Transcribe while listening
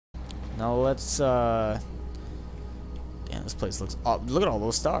No, let's damn, this place looks, oh, look at all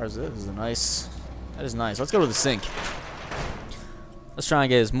those stars. That is nice. That is nice. Let's go to the sink. Let's try and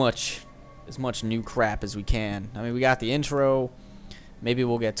get as much new crap as we can. I mean, we got the intro. Maybe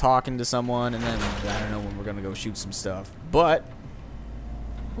we'll get talking to someone, and then I don't know when we're gonna go shoot some stuff. But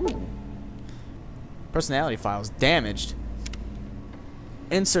ooh, personality files damaged.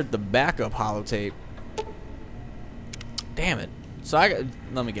 Insert the backup holotape. Damn it. So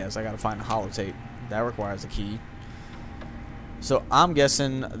let me guess. I gotta find a holotape. That requires a key. So I'm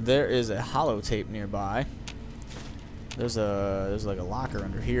guessing there is a holotape nearby. There's like a locker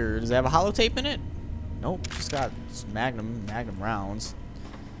under here. Does it have a holotape in it? Nope. Just got magnum rounds.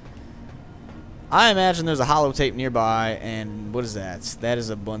 I imagine there's a holotape nearby, and what is that? That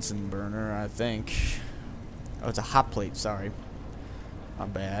is a Bunsen burner, I think. Oh, it's a hot plate. Sorry. My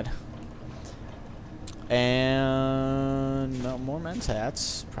bad. And no more men's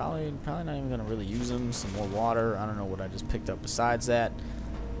hats. Probably not even gonna really use them. Some more water. I don't know what I just picked up besides that.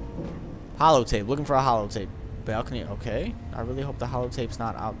 Holotape. Looking for a holotape. Balcony. Okay. I really hope the holotape's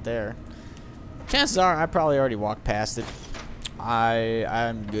not out there. Chances are I probably already walked past it.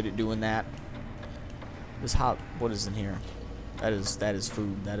 I'm good at doing that. This what is in here? That is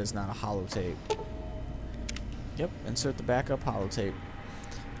food. That is not a holotape. Yep. Insert the backup holotape.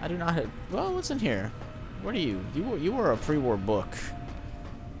 I do not have. Well, what's in here? What are you? You were a pre-war book.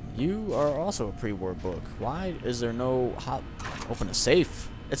 You are also a pre-war book. Why is there no open a safe?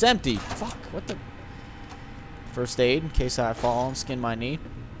 It's empty. Fuck. What the? First aid in case I fall and skin my knee.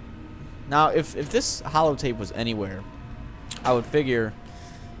 Now, if this holotape was anywhere, I would figure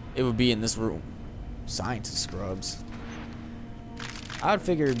it would be in this room. Scientist scrubs. I would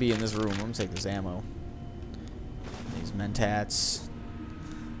figure it'd be in this room. I'm gonna take this ammo. These mentats.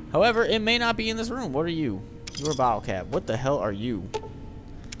 However, it may not be in this room. What are you? You're a bottle cap. What the hell are you?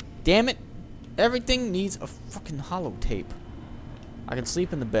 Damn it. Everything needs a fucking holotape. I can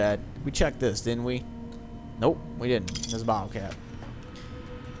sleep in the bed. We checked this, didn't we? Nope, we didn't. There's a bottle cap.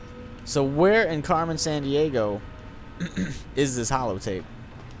 So where in Carmen, San Diego is this holotape?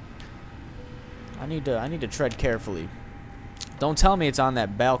 I need to tread carefully. Don't tell me it's on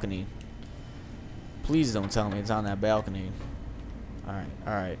that balcony. Please don't tell me it's on that balcony.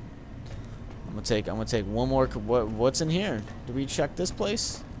 Alright. I'm gonna take one more. What's in here? Did we check this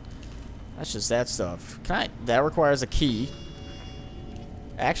place? That's just that stuff. That requires a key.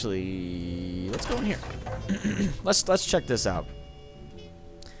 Actually, let's go in here. let's check this out.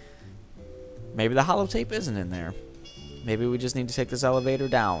 Maybe the holotape isn't in there. Maybe we just need to take this elevator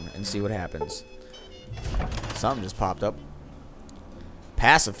down and see what happens. Something just popped up.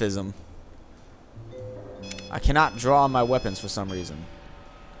 Pacifism. I cannot draw on my weapons for some reason.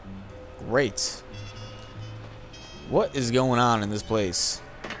 Great. What is going on in this place?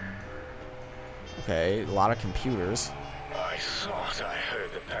 Okay, a lot of computers. I thought I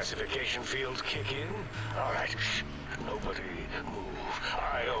heard the pacification field kick in. All right, shh. Nobody move.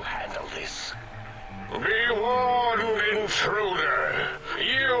 I'll handle this. Be warned, intruder.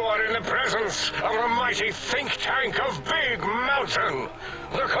 You are in the presence of a mighty think tank of Big Mountain.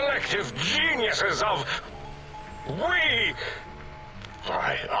 The collective geniuses of... We...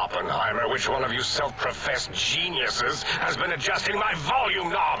 Why, Oppenheimer, which one of you self-professed geniuses has been adjusting my volume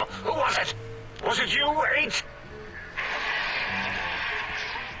knob? Who was it? Was it you, 8?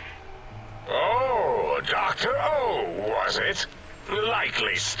 Oh, Dr. O, was it?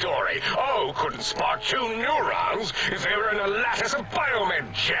 Likely story. O couldn't spark 2 neurons if they were in a lattice of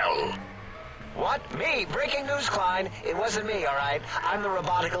biomed gel. What? Me? Breaking news, Klein. It wasn't me, all right? I'm the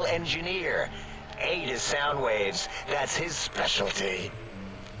robotical engineer. 8 is sound waves. That's his specialty.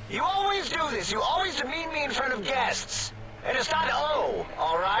 You always do this. You always demean me in front of guests. And it's not O,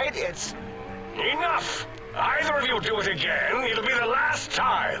 all right? It's... Enough! Either of you do it again, it'll be the last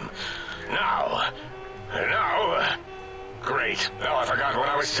time. Now... Great. Now I forgot what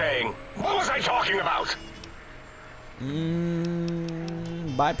I was saying. What was I talking about?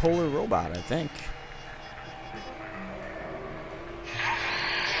 Bipolar robot, I think.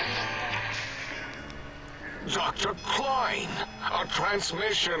 Dr. Klein, a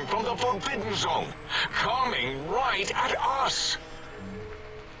transmission from the Forbidden Zone, coming right at us.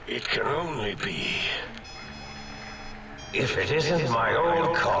 It can only be... If it isn't my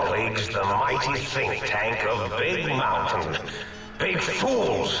old colleagues, the mighty think tank of Big Mountain. Big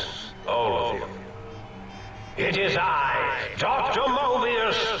fools, all of you. It is I, Dr.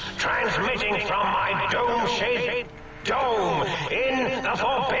 Mobius, transmitting from my dome-shaped dome in the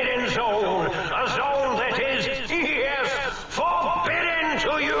Forbidden Zone. A zone that is, yes, forbidden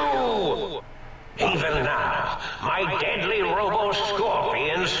to you. Even now, my deadly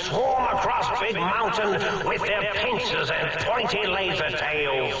robo-scorpions swarm big mountain with their pincers and pointy laser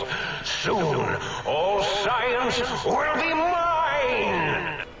tails. Soon, all science will be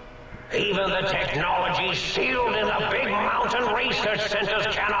mine! Even the technology sealed in the big mountain research centers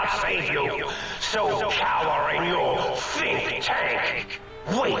cannot save you. So cower in your think tank.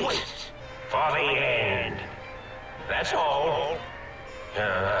 Wait for the end. That's all.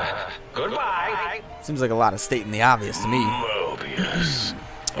 Goodbye. Seems like a lot of stating the obvious to me. Mobius.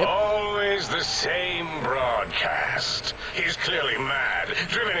 Always the same broadcast. He's clearly mad,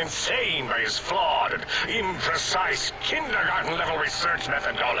 driven insane by his flawed and imprecise kindergarten-level research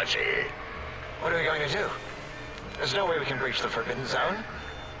methodology. What are we going to do? There's no way we can breach the Forbidden Zone.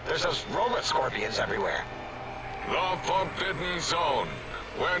 There's those robot scorpions everywhere. The Forbidden Zone,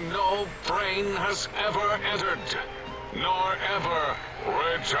 where no brain has ever entered, nor ever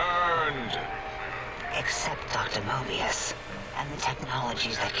returned. Except Dr. Mobius and the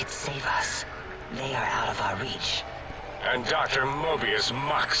technologies that could save us. They are out of our reach. And Dr. Mobius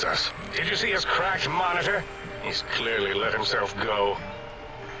mocks us. Did you see his cracked monitor? He's clearly let himself go.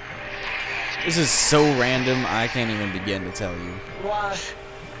 This is so random, I can't even begin to tell you. What?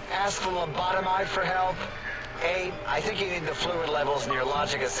 Ask the lobotomite for help? Hey, I think you need the fluid levels in your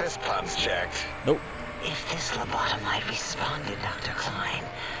logic assist pumps checked. Nope. If this lobotomite responded, Dr. Klein,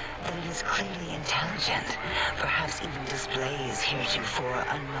 then it is clearly intelligent, perhaps even displays heretofore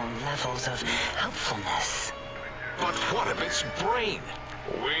unknown levels of helpfulness. But what of its brain?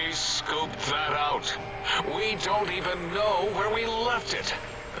 We scooped that out. We don't even know where we left it.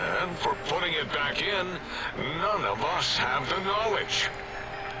 And for putting it back in, none of us have the knowledge.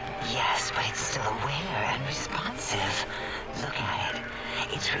 Yes, but it's still aware and responsive. Look at it.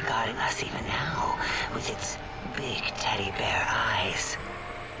 It's regarding us even now, with its big teddy bear eyes.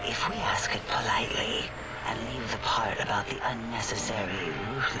 If we ask it politely, and leave the part about the unnecessary,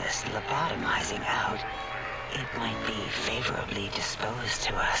 ruthless lobotomizing out, it might be favorably disposed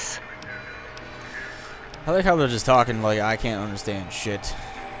to us. I like how they're just talking like I can't understand shit.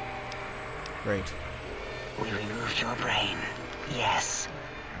 Great. We removed your brain. Yes.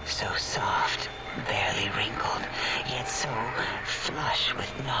 So soft, barely wrinkled, yet so flush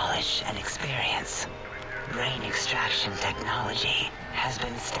with knowledge and experience. Brain extraction technology has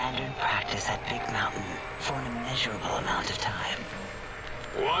been standard practice at Big Mountain for an immeasurable amount of time.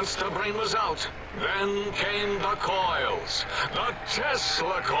 Once the brain was out, then came the coils. The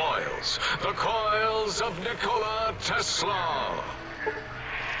Tesla coils. The coils of Nikola Tesla.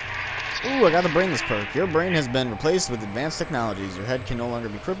 Ooh, I got the brainless perk. Your brain has been replaced with advanced technologies. Your head can no longer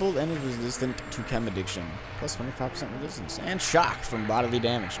be crippled and is resistant to chem addiction. Plus 25% resistance. And shock from bodily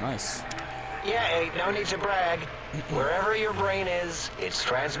damage. Nice. Yeah, hey, no need to brag. Wherever your brain is, it's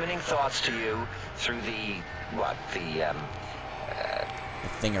transmitting thoughts to you through the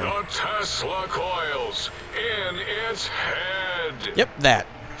Thinger. The Tesla coils in its head. Yep, that.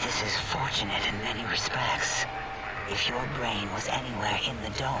 This is fortunate in many respects. If your brain was anywhere in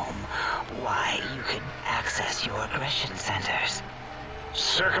the dome, why, you could access your aggression centers.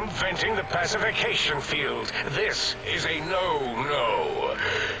 Circumventing the pacification field. This is a no-no.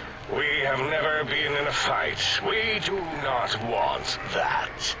 We have never been in a fight. We do not want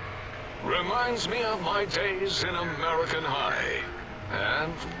that. Reminds me of my days in American High.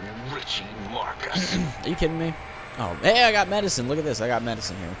 And Richie Marcus. Are you kidding me? Oh, hey, I got medicine. Look at this. I got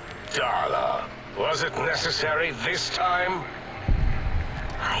medicine here. Darla, was it necessary this time?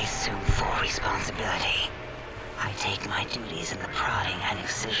 I assume full responsibility. I take my duties in the prodding and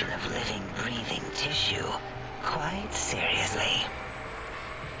excision of living, breathing tissue quite seriously.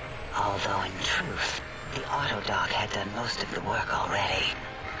 Although in truth, the autodoc had done most of the work already.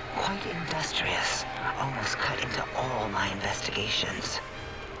 Quite industrious, almost cut into all my investigations.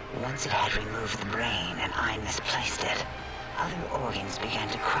 Once it had removed the brain and I misplaced it, other organs began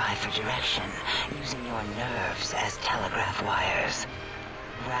to cry for direction, using your nerves as telegraph wires.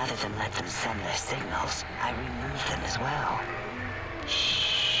 Rather than let them send their signals, I removed them as well.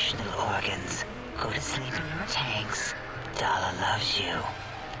 Shh, little organs. Go to sleep in your tanks. Dala loves you.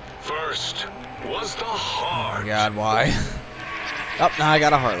 First was the heart. Oh my god, why? Oh, now I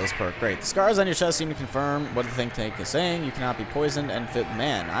got a heartless perk. Great. The scars on your chest seem to confirm what the think tank is saying. You cannot be poisoned and fit.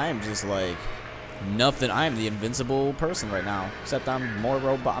 Man, I am just like nothing. I am the invincible person right now. Except I'm more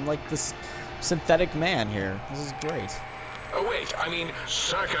robot. I'm like this synthetic man here. This is great. Oh, wait, I mean,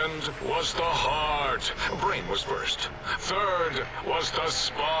 second was the heart. Brain was first. Third was the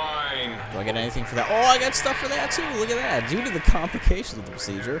spine. Do I get anything for that? Oh, I got stuff for that too. Look at that. Due to the complications of the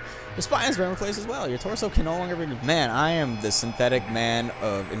procedure, your spine has been replaced as well. Your torso can no longer be... Man, I am the synthetic man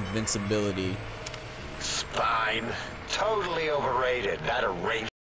of invincibility. spine. Totally overrated. That arrangement.